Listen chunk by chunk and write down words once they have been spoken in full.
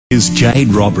Here's Jade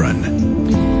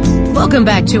Robran. Welcome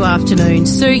back to Afternoon.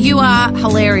 Sue, you are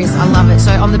hilarious. I love it.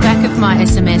 So on the back of my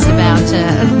SMS about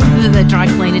the dry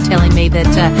cleaner telling me that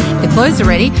the clothes are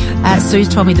ready, Sue's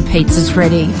told me the pizza's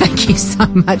ready. Thank you so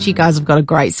much. You guys have got a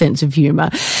great sense of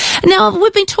humour. Now,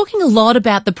 we've been talking a lot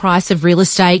about the price of real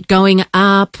estate going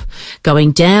up,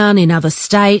 going down in other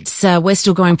states. We're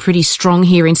still going pretty strong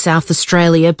here in South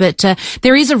Australia, but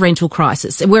there is a rental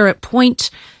crisis. We're at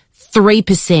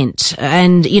 0.3%.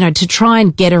 And, you know, to try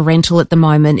and get a rental at the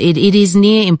moment, it is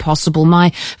near impossible.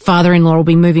 My father-in-law will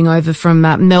be moving over from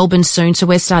Melbourne soon, so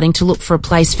we're starting to look for a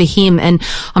place for him. And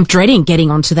I'm dreading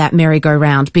getting onto that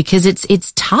merry-go-round because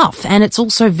it's tough and it's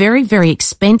also very, very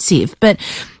expensive. But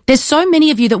there's so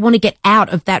many of you that want to get out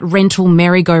of that rental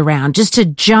merry-go-round, just to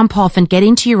jump off and get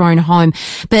into your own home,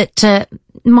 but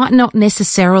might not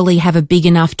necessarily have a big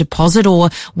enough deposit, or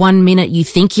one minute you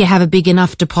think you have a big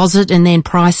enough deposit and then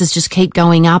prices just keep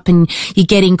going up and you're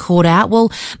getting caught out.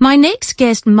 Well, my next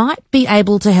guest might be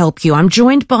able to help you. I'm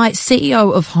joined by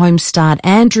CEO of HomeStart,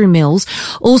 Andrew Mills,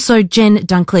 also Jen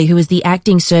Dunkley, who is the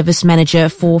Acting Service Manager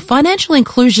for Financial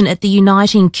Inclusion at the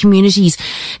Uniting Communities.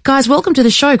 Guys, welcome to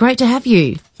the show. Great to have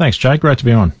you. Thanks, Jake. Great to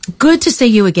be on. Good to see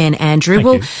you again, Andrew.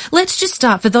 Thank you. Let's just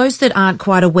start. For those that aren't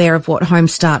quite aware of what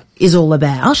HomeStart is all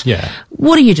about,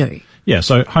 what do you do? Yeah,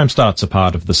 so HomeStart's a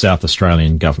part of the South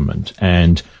Australian government,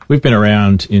 and we've been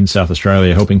around in South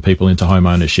Australia helping people into home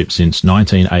ownership since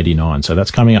 1989. So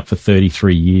that's coming up for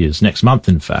 33 years, next month,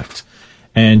 in fact.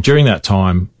 And during that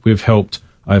time, we've helped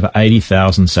over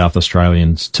 80,000 South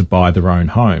Australians to buy their own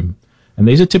home. And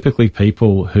these are typically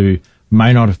people who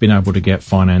may not have been able to get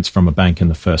finance from a bank in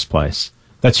the first place.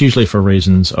 That's usually for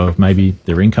reasons of maybe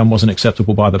their income wasn't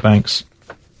acceptable by the banks,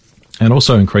 and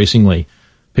also increasingly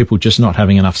people just not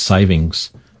having enough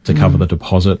savings to cover the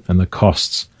deposit and the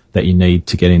costs that you need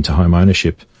to get into home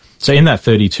ownership. So in that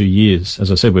 32 years,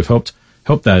 as I said, we've helped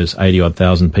those 80-odd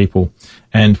thousand people,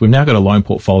 and we've now got a loan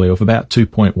portfolio of about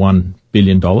 $2.1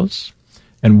 billion.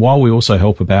 And while we also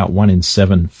help about 1 in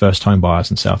 7 first home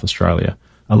buyers in South Australia,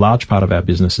 a large part of our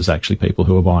business is actually people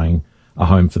who are buying a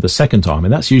home for the second time,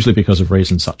 and that's usually because of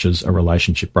reasons such as a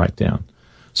relationship breakdown.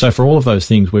 So for all of those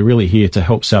things, we're really here to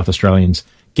help South Australians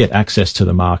get access to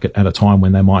the market at a time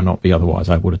when they might not be otherwise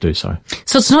able to do so.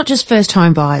 So it's not just first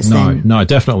home buyers then? No,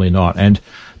 definitely not. And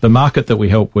the market that we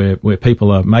help where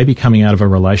people are maybe coming out of a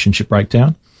relationship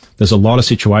breakdown, there's a lot of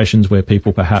situations where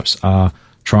people perhaps are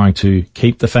trying to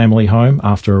keep the family home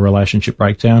after a relationship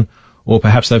breakdown, or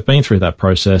perhaps they've been through that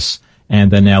process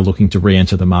and they're now looking to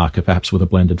re-enter the market, perhaps with a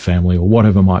blended family or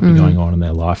whatever might be going on in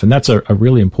their life. And that's a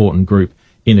really important group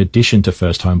in addition to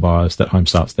first home buyers that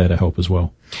HomeStart's there to help as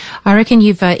well. I reckon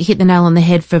you've hit the nail on the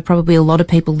head for probably a lot of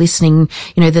people listening,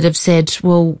 that have said,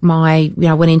 well, I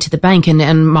went into the bank and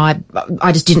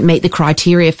I just didn't meet the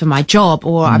criteria for my job,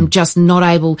 or I'm just not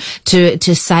able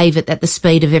to save it at the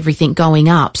speed of everything going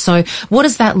up. So what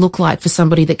does that look like for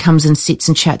somebody that comes and sits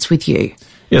and chats with you?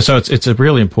 Yeah, so it's a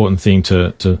really important thing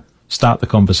to start the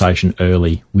conversation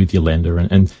early with your lender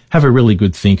and have a really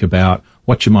good think about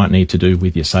what you might need to do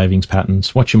with your savings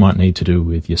patterns, what you might need to do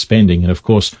with your spending. And of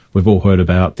course, we've all heard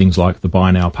about things like the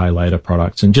buy now, pay later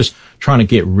products, and just trying to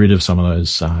get rid of some of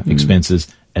those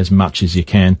expenses as much as you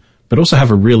can, but also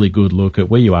have a really good look at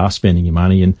where you are spending your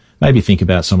money and maybe think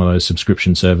about some of those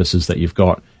subscription services that you've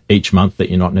got each month that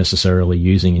you're not necessarily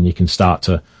using, and you can start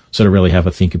to sort of really have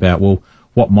a think about, well,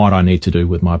 what might I need to do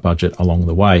with my budget along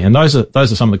the way? And those are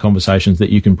some of the conversations that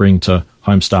you can bring to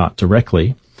HomeStart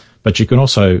directly. But you can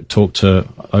also talk to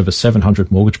over 700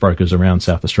 mortgage brokers around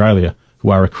South Australia who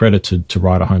are accredited to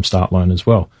write a HomeStart loan as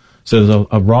well. So there's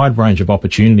a wide range of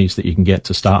opportunities that you can get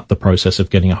to start the process of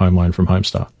getting a home loan from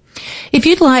HomeStart. If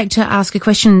you'd like to ask a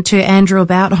question to Andrew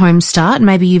about HomeStart,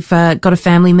 maybe you've got a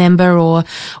family member or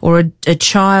a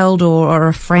child or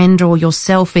a friend or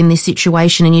yourself in this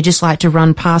situation and you just like to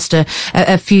run past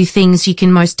a few things, you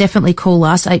can most definitely call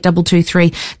us,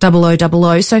 8223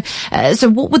 0000. So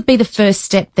what would be the first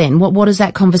step then? What does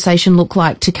that conversation look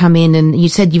like to come in? And you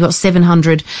said you've got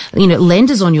 700,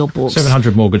 lenders on your books.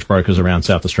 700 mortgage brokers around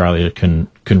South Australia can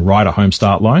write a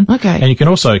HomeStart loan. Okay. And you can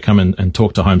also come and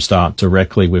talk to HomeStart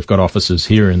directly. We've got offices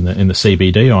here in the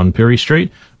CBD on Perry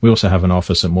Street. We also have an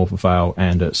office at Morpeth Vale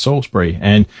and at Salisbury.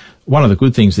 And one of the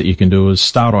good things that you can do is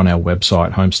start on our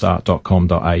website,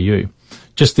 homestart.com.au.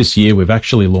 Just this year, we've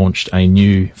actually launched a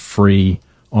new free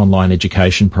online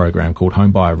education program called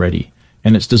Home Buyer Ready.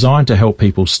 And it's designed to help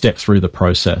people step through the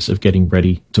process of getting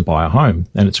ready to buy a home.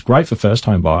 And it's great for first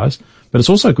home buyers, but it's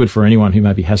also good for anyone who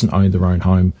maybe hasn't owned their own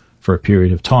home for a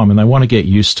period of time and they want to get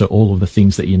used to all of the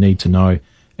things that you need to know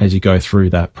as you go through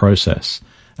that process.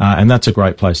 And that's a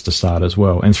great place to start as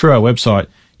well. And through our website,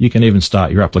 you can even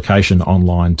start your application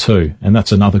online too. And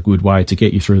that's another good way to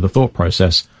get you through the thought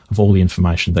process of all the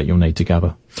information that you'll need to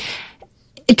gather.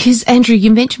 Because, Andrew,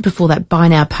 you mentioned before that buy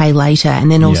now, pay later,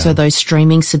 and then also those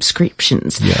streaming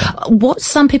subscriptions. Yeah. What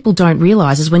some people don't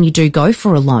realise is when you do go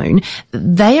for a loan,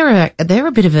 they're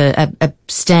a bit of a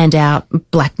standout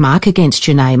black mark against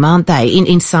your name, aren't they,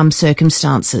 in some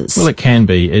circumstances? Well, it can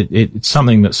be. It's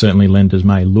something that certainly lenders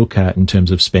may look at in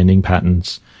terms of spending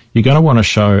patterns. You're going to want to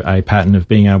show a pattern of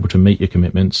being able to meet your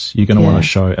commitments. You're going to want to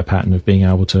show a pattern of being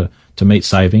able to meet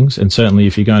savings. And certainly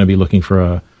if you're going to be looking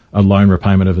for a loan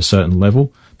repayment of a certain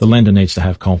level, the lender needs to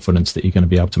have confidence that you're going to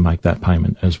be able to make that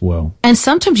payment as well. And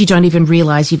sometimes you don't even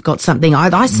realise you've got something.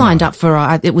 I signed up for,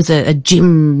 it was a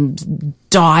gym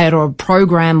diet or a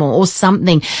program or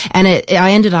something, and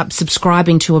I ended up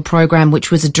subscribing to a program which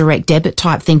was a direct debit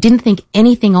type thing. Didn't think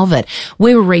anything of it.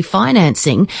 We were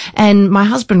refinancing, and my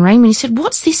husband rang me and he said,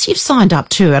 "What's this you've signed up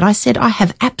to?" And I said, "I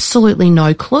have absolutely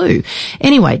no clue."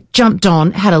 Anyway, jumped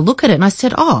on, had a look at it, and I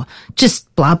said, "Oh,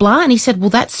 just blah blah." And he said, "Well,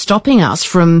 that's stopping us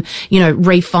from,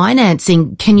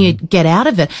 refinancing. Can you get out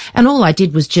of it?" And all I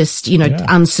did was just,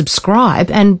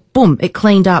 unsubscribe, and boom, it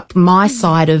cleaned up my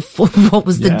side of what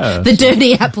was the dirty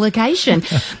application.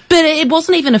 But it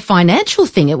wasn't even a financial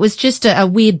thing. It was just a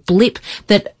weird blip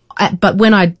that, but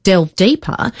when I delved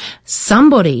deeper,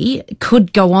 somebody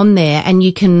could go on there and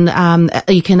you can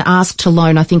ask to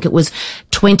loan, I think it was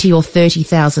 $20,000 or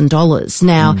 $30,000.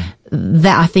 Now,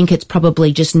 that I think it's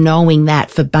probably just knowing that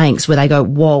for banks where they go,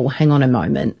 whoa, hang on a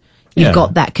moment. You've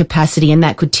got that capacity, and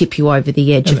that could tip you over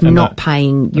the edge of not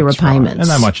paying your repayments. Right. And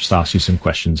they might just ask you some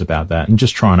questions about that and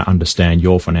just trying to understand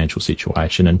your financial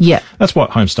situation. And that's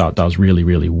what HomeStart does really,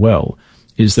 really well,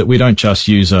 is that we don't just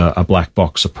use a black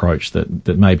box approach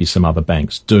that maybe some other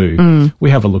banks do. We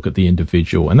have a look at the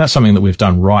individual. And that's something that we've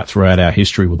done right throughout our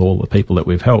history with all the people that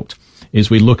we've helped, is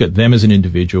we look at them as an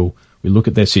individual, we look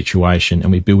at their situation,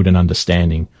 and we build an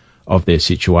understanding of their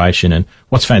situation. And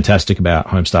what's fantastic about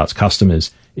HomeStart's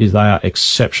customers is they are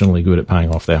exceptionally good at paying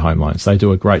off their home loans. They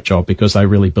do a great job because they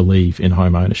really believe in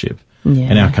home ownership.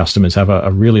 And our customers have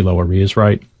a really low arrears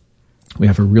rate. We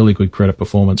have a really good credit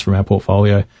performance from our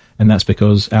portfolio, and that's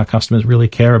because our customers really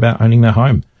care about owning their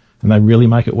home, and they really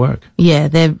make it work. Yeah,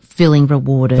 they're feeling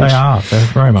rewarded. They are,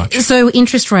 very much. So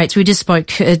interest rates, we just spoke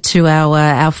to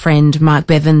our friend Mark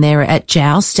Bevan there at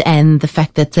Joust, and the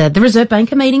fact that the Reserve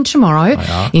Bank are meeting tomorrow.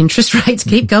 Interest rates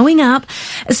keep going up.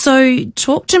 So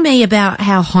talk to me about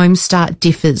how HomeStart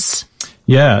differs.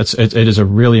 Yeah, it is a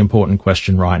really important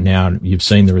question right now. You've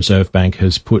seen the Reserve Bank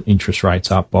has put interest rates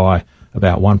up by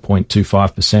about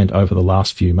 1.25% over the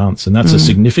last few months, and that's a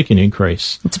significant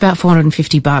increase. It's about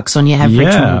 $450 on your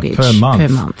average mortgage per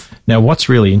month. Now, what's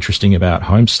really interesting about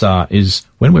HomeStart is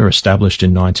when we were established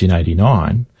in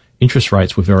 1989, interest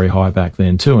rates were very high back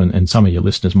then too, and some of your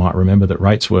listeners might remember that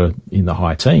rates were in the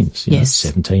high teens,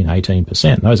 17,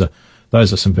 18%.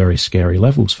 Those are some very scary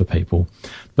levels for people.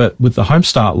 But with the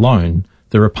HomeStart loan,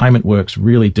 the repayment works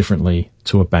really differently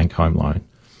to a bank home loan.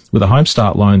 With a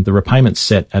HomeStart loan, the repayment's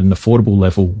set at an affordable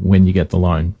level when you get the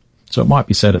loan. So it might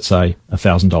be set at, say,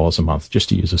 $1,000 a month, just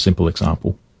to use a simple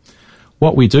example.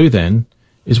 What we do then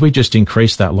is we just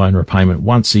increase that loan repayment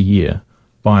once a year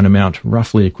by an amount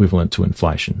roughly equivalent to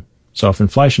inflation. So if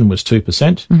inflation was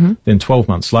 2%, then 12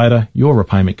 months later, your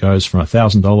repayment goes from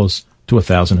 $1,000 to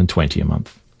 $1,020 a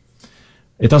month.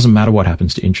 It doesn't matter what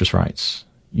happens to interest rates.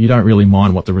 You don't really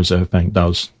mind what the Reserve Bank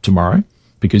does tomorrow,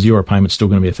 because your repayment's still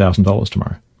going to be $1,000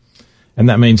 tomorrow. And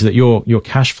that means that your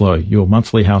cash flow, your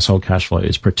monthly household cash flow,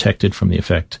 is protected from the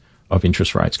effect of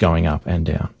interest rates going up and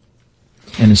down.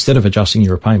 And instead of adjusting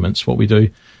your repayments, what we do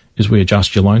is we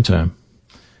adjust your loan term.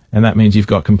 And that means you've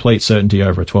got complete certainty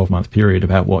over a 12-month period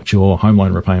about what your home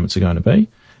loan repayments are going to be.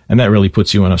 And that really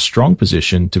puts you in a strong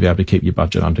position to be able to keep your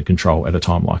budget under control at a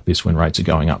time like this when rates are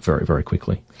going up very, very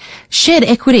quickly. Shared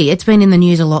equity, it's been in the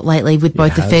news a lot lately with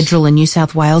both the federal and New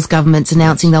South Wales governments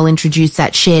announcing they'll introduce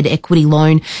that shared equity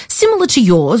loan, similar to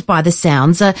yours by the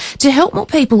sounds, to help more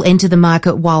people enter the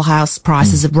market while house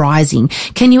prices are rising.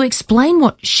 Can you explain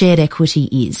what shared equity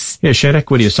is? Yeah, shared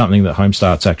equity is something that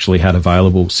HomeStart's actually had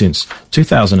available since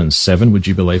 2007, would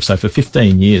you believe? So for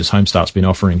 15 years, HomeStart's been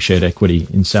offering shared equity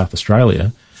in South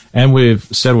Australia, and we've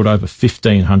settled over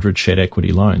 1,500 shared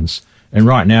equity loans. And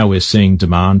right now we're seeing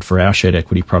demand for our shared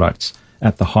equity products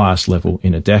at the highest level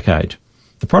in a decade.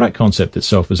 The product concept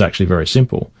itself is actually very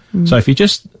simple. So if you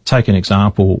just take an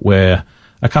example where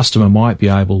a customer might be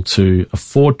able to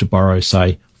afford to borrow,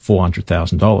 say,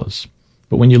 $400,000.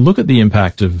 But when you look at the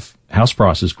impact of house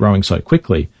prices growing so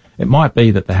quickly, it might be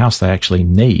that the house they actually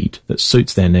need, that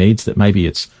suits their needs, that maybe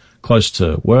it's close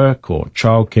to work or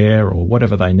childcare or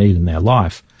whatever they need in their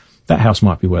life, that house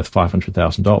might be worth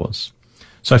 $500,000.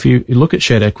 So if you look at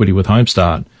shared equity with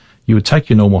HomeStart, you would take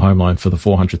your normal home loan for the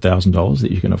 $400,000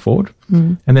 that you can afford,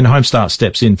 and then HomeStart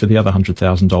steps in for the other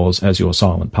 $100,000 as your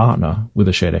silent partner with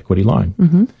a shared equity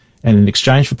loan. And in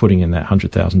exchange for putting in that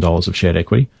 $100,000 of shared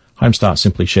equity, HomeStart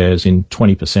simply shares in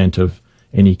 20% of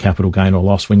any capital gain or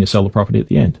loss when you sell the property at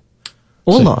the end.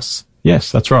 Loss?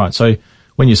 Yes, that's right. So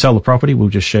when you sell the property, we'll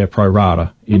just share pro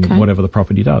rata in whatever the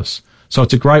property does. So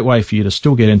it's a great way for you to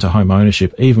still get into home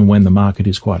ownership even when the market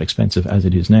is quite expensive as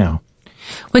it is now.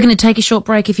 We're going to take a short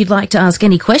break if you'd like to ask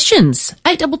any questions.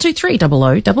 8223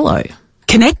 0000.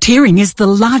 Connect Hearing is the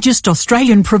largest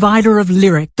Australian provider of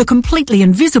Lyric, the completely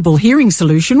invisible hearing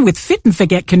solution with fit and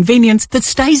forget convenience that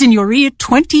stays in your ear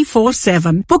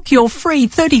 24/7. Book your free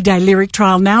 30-day Lyric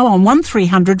trial now on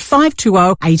 1300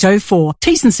 520 804.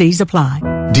 T's and C's apply.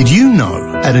 Did you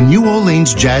know at a New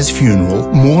Orleans jazz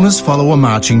funeral, mourners follow a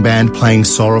marching band playing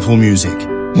sorrowful music?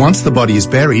 Once the body is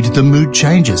buried, the mood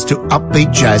changes to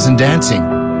upbeat jazz and dancing.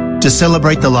 To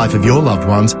celebrate the life of your loved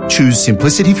ones, choose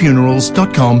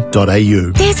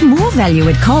simplicityfunerals.com.au. There's more value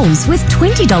at Coles with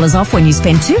 $20 off when you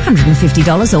spend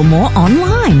 $250 or more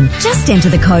online. Just enter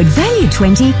the code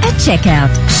VALUE20 at checkout.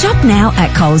 Shop now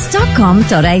at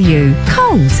coles.com.au.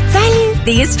 Coles. Value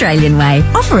the Australian way.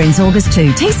 Offer ends August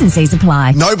 2. T's and C's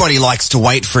apply. Nobody likes to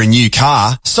wait for a new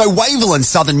car, so Wavell and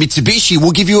Southern Mitsubishi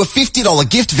will give you a $50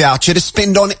 gift voucher to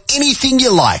spend on anything you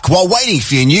like while waiting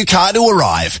for your new car to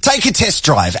arrive. Take a test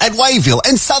drive at Wavell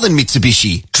and Southern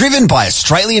Mitsubishi, driven by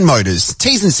Australian Motors.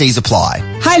 T's and C's apply.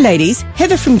 Hi ladies,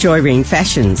 Heather from Joyreen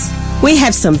Fashions. We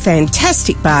have some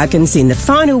fantastic bargains in the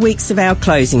final weeks of our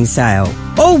closing sale.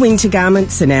 All winter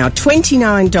garments are now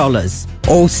 $29.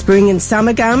 All spring and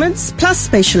summer garments, plus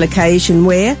special occasion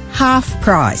wear, half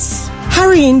price.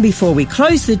 Hurry in before we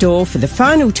close the door for the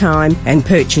final time and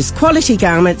purchase quality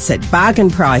garments at bargain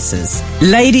prices.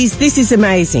 Ladies, this is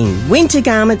amazing. Winter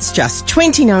garments just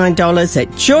 $29 at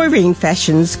Joyreen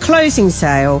Fashions closing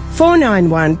sale,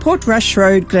 491 Port Rush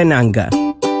Road, Glenunga.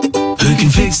 Who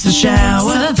can fix the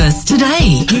shower? Service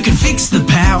today. Who can fix the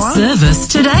power? Service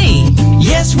today.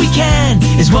 Yes, we can,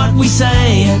 is what we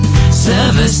say.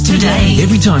 Service today.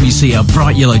 Every time you see our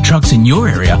bright yellow trucks in your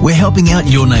area, we're helping out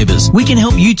your neighbours. We can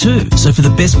help you too. So for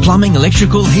the best plumbing,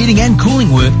 electrical, heating and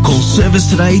cooling work, call Service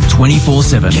Today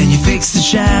 24/7. Can you fix the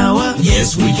shower?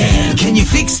 Yes, we can. Can you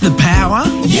fix the power?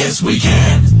 Yes, we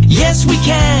can. Yes, we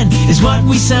can, is what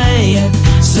we say.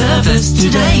 Service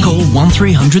Today. Call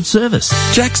 1300 Service.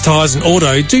 Jack's Tyres and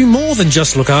Auto do more than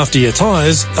just look after your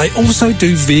tyres. They also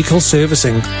do vehicle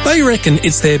servicing. They reckon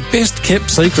it's their best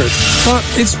kept secret. But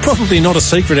it's probably not a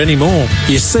secret anymore.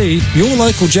 You see, your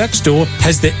local Jack store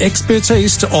has the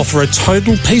expertise to offer a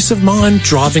total peace of mind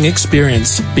driving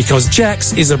experience. Because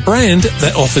Jack's is a brand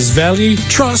that offers value,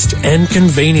 trust and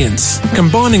convenience.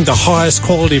 Combining the highest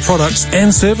quality products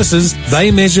and services, they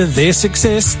measure their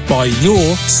success by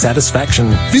your satisfaction.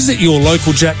 Visit your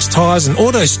local Jack's Tyres and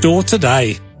Auto store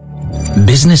today.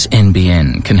 Business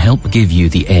NBN can help give you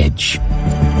the edge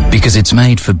because it's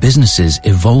made for businesses'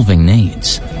 evolving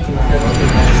needs.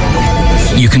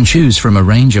 You can choose from a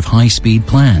range of high-speed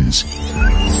plans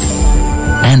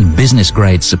and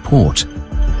business-grade support,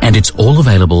 and it's all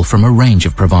available from a range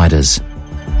of providers.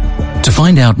 To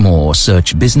find out more,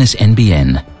 search Business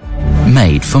NBN,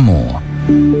 made for more.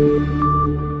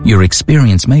 Your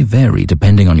experience may vary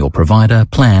depending on your provider,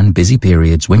 plan, busy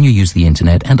periods, when you use the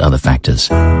internet and other factors.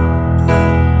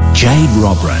 Jade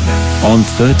Robran on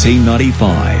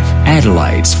 1395,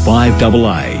 Adelaide's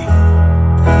 5AA.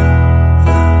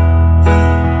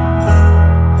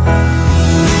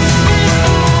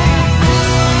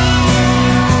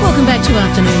 Welcome back to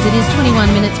Afternoons. It is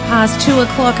 21 minutes past 2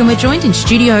 o'clock and we're joined in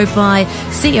studio by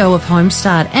CEO of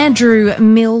HomeStart, Andrew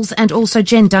Mills, and also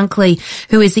Jen Dunkley,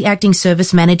 who is the Acting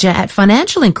Service Manager at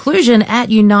Financial Inclusion at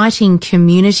Uniting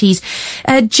Communities.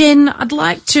 Jen, I'd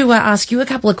like to ask you a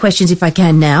couple of questions if I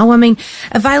can now. I mean,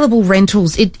 available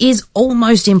rentals, it is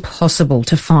almost impossible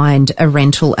to find a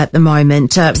rental at the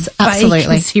moment. Absolutely.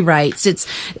 Vacancy rates, it's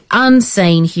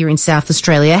unseen here in South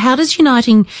Australia. How does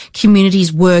Uniting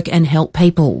Communities work and help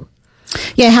people?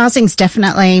 Yeah, housing's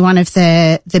definitely one of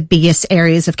the biggest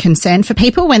areas of concern for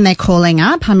people when they're calling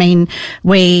up. I mean,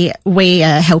 we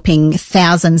are helping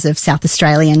thousands of South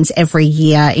Australians every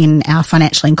year in our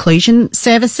financial inclusion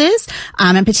services.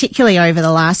 And particularly over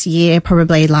the last year,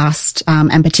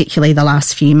 and particularly the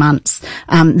last few months,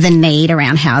 the need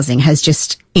around housing has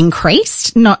just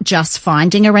increased, not just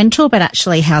finding a rental, but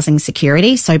actually housing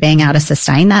security. So being able to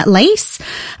sustain that lease.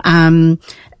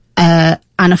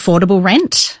 unaffordable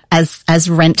rent as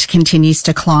rent continues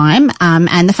to climb.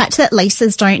 And the fact that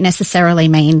leases don't necessarily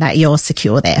mean that you're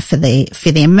secure there for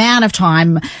the amount of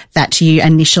time that you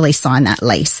initially sign that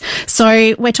lease.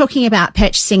 So we're talking about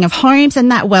purchasing of homes,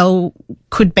 and that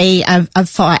could be a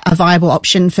viable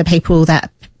option for people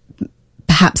that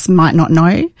perhaps might not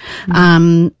know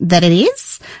that it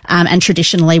is, and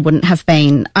traditionally wouldn't have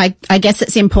been. I guess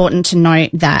it's important to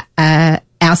note that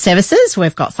our services,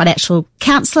 we've got financial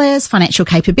counsellors, financial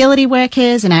capability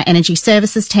workers, and our energy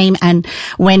services team, and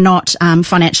we're not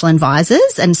financial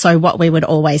advisors. And so what we would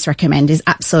always recommend is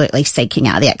absolutely seeking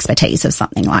out the expertise of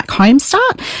something like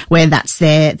HomeStart, where that's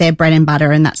their bread and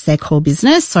butter and that's their core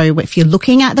business. So if you're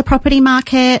looking at the property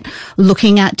market,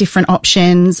 looking at different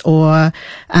options, or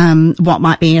what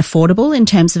might be affordable in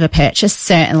terms of a purchase,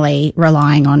 certainly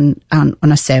relying on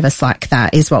a service like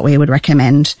that is what we would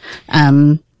recommend.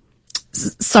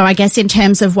 So I guess in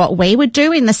terms of what we would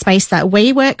do in the space that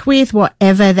we work with,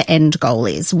 whatever the end goal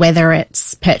is, whether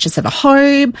it's purchase of a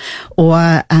home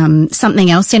or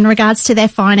something else in regards to their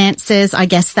finances, I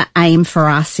guess the aim for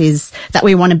us is that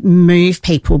we want to move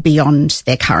people beyond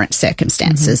their current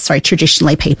circumstances. So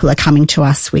traditionally people are coming to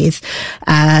us with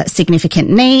significant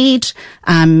need,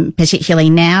 particularly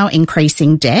now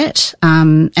increasing debt.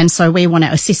 And so we want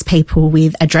to assist people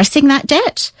with addressing that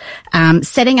debt,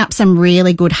 setting up some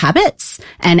really good habits.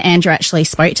 And Andrew actually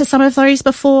spoke to some of those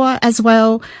before as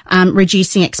well,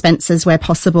 reducing expenses where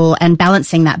possible and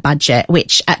balancing that budget,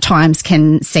 which at times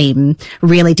can seem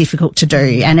really difficult to do.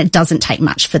 And it doesn't take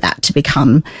much for that to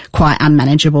become quite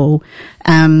unmanageable.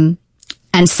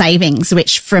 And savings,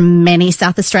 which for many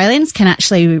South Australians can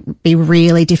actually be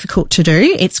really difficult to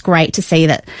do. It's great to see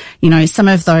that, some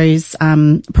of those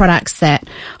products that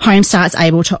HomeStart's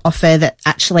able to offer, that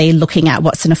actually looking at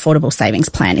what's an affordable savings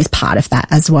plan is part of that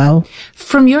as well.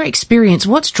 From your experience,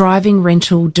 what's driving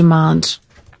rental demand?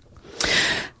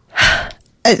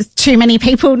 Too many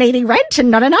people needing rent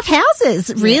and not enough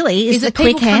houses, really, is the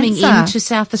quick answer. Is it people coming into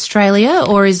South Australia,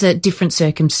 or is it different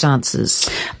circumstances?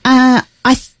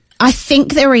 I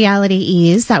think the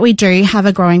reality is that we do have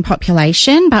a growing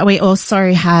population, but we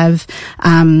also have,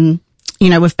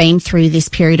 we've been through this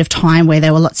period of time where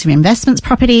there were lots of investments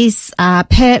properties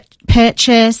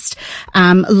purchased,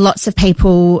 lots of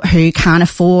people who can't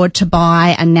afford to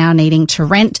buy and now needing to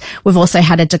rent. We've also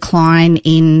had a decline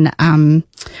in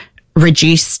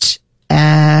reduced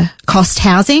cost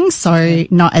housing, so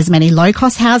not as many low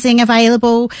cost housing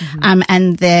available. And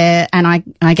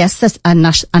I guess there's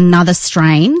another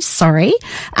strain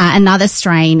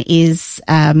is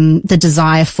the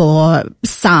desire for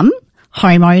some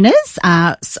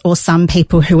homeowners, or some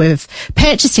people who have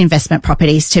purchased investment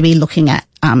properties to be looking at,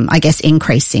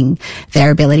 increasing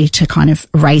their ability to kind of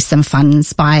raise some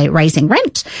funds by raising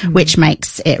rent, which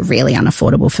makes it really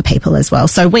unaffordable for people as well.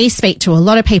 So we speak to a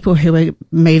lot of people who are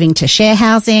moving to share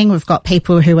housing. We've got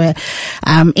people who are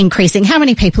increasing how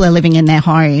many people are living in their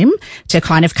home to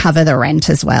kind of cover the rent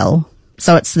as well.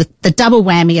 So it's the double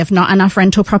whammy of not enough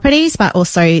rental properties, but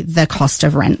also the cost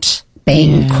of rent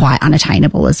being quite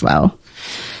unattainable as well.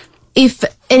 If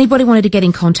anybody wanted to get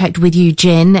in contact with you,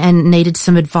 Jen, and needed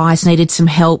some advice, needed some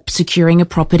help securing a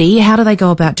property, how do they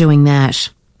go about doing that?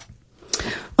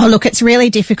 Oh, look, it's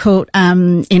really difficult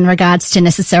in regards to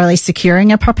necessarily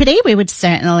securing a property. We would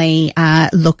certainly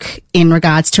look in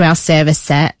regards to our service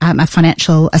at a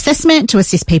financial assessment to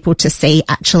assist people to see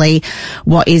actually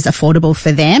what is affordable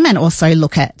for them, and also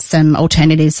look at some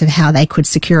alternatives of how they could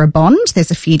secure a bond.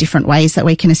 There's a few different ways that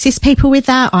we can assist people with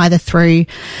that, either through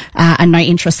a no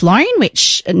interest loan,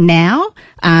 which now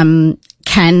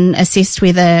can assist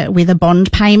with a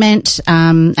bond payment,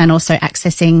 and also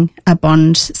accessing a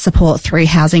bond support through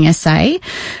Housing SA.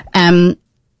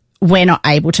 We're not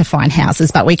able to find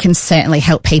houses, but we can certainly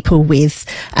help people with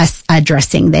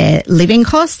addressing their living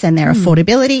costs and their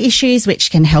affordability issues, which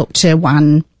can help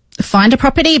to find a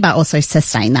property, but also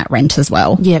sustain that rent as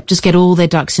well. Yep, just get all their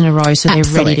ducks in a row so they're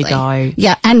ready to go.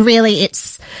 Yeah, and really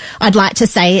I'd like to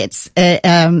say it's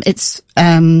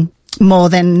more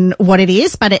than what it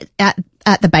is, but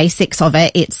at the basics of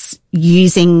it, it's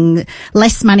using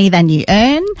less money than you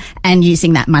earn and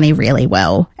using that money really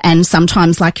well. And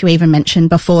sometimes, like you even mentioned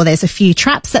before, there's a few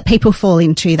traps that people fall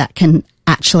into that can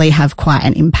actually have quite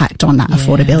an impact on that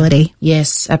affordability.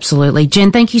 Yes, absolutely.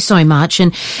 Jen, thank you so much.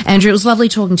 And Andrew, it was lovely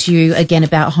talking to you again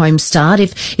about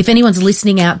HomeStart. If anyone's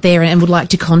listening out there and would like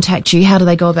to contact you, how do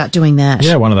they go about doing that?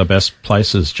 Yeah, one of the best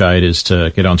places, Jade, is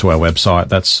to get onto our website.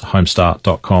 That's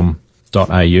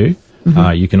homestart.com.au.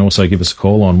 You can also give us a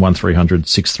call on 1300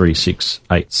 636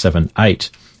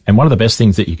 878. And one of the best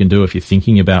things that you can do if you're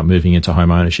thinking about moving into home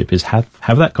ownership is have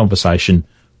that conversation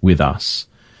with us.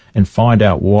 and find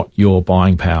out what your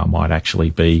buying power might actually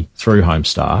be through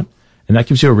HomeStart. And that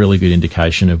gives you a really good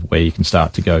indication of where you can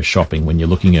start to go shopping when you're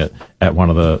looking at one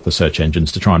of the search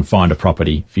engines to try and find a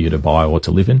property for you to buy or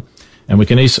to live in. And we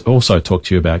can also talk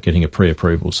to you about getting a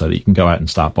pre-approval so that you can go out and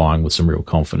start buying with some real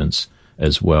confidence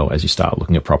as well as you start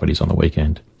looking at properties on the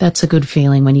weekend. That's a good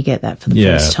feeling when you get that for the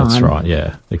first time. Yeah, that's right.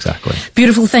 Yeah, exactly.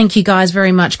 Beautiful. Thank you guys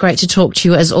very much. Great to talk to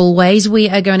you as always. We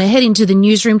are going to head into the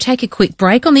newsroom, take a quick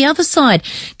break. On the other side,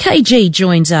 KG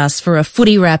joins us for a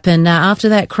footy wrap, and after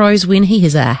that Crows win, he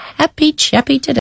is a happy chappy today.